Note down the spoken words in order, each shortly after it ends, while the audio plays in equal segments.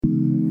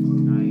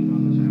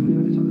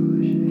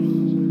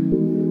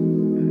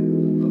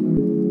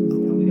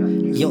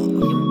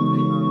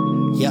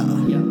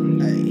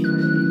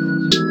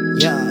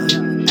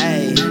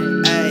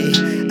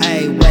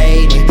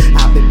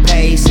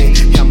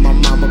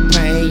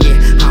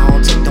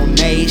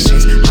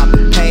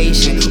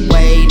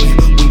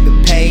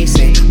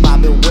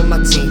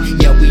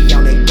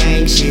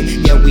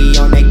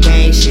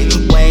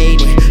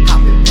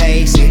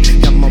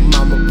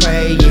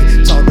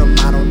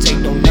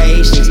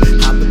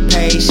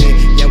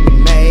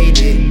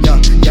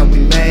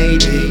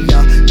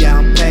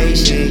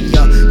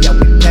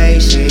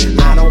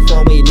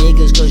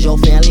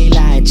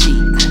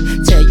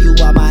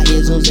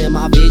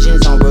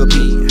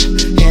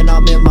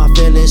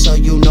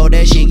know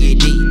that shit get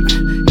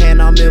deep.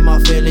 And I'm in my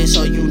feelings,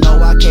 so you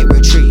know I can't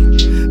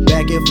retreat.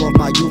 Back and forth,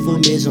 my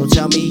euphemism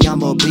tell me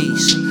I'm a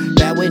beast.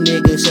 Back when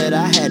niggas said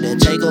I had to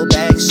take a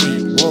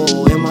backseat.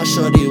 Whoa, and my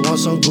shorty want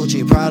some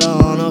Gucci Prada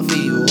on her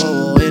feet.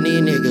 Whoa, and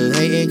these niggas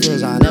hating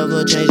cause I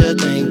never change a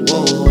thing.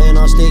 Whoa, and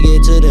I'm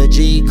sticking to the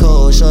G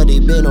code. Shorty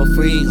been a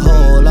freak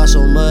hoe. Lost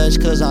so much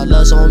cause I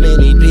love so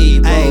many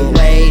people. Ain't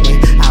waiting,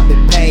 I've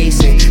been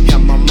pacing.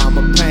 And my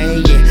mama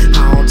praying.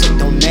 I don't take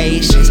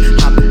donations.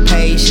 I've been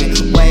patient,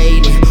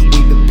 waiting.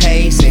 We been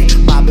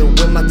pacing. Mobbing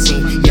with my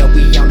team. Yeah,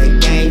 we on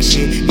that gang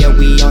shit. Yeah,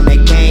 we on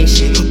that gang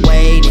shit.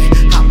 Waiting,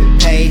 I've been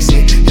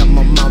pacing. And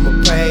my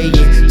mama praying.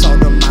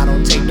 Told them I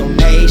don't take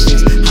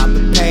donations. I've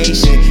been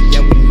patient.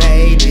 Yeah, we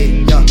made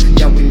it.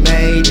 Yeah, we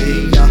made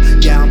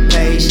it. Yeah, I'm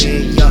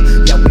patient.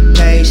 Yeah, we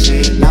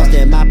patient. Lost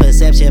in my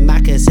perception, my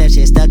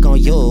conception stuck on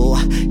you.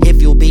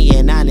 If you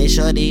being honest,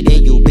 shorty,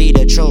 then you be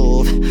the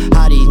truth.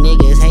 All these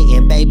niggas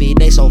hating, baby,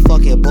 they so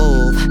fucking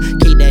boof.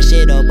 Keep that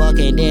shit a buck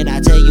and then I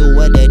tell you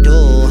what to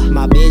do.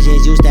 My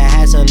visions used to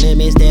have some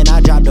limits, then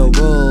I dropped the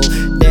rule.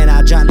 Then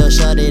I dropped the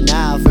shorty,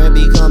 now a friend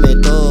be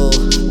coming through.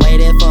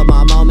 Waiting for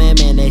my moment,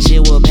 man, that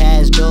shit will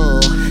pass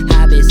due.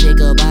 I been sick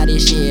about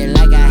this shit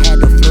like I had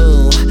the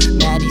flu.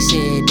 Maddie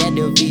said that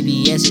the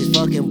VVS is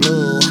fucking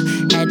blue.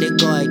 Had to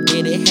go and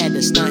get it, had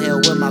to stunt here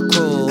with my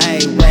crew.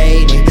 Ain't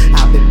waiting,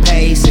 I've been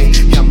pacing.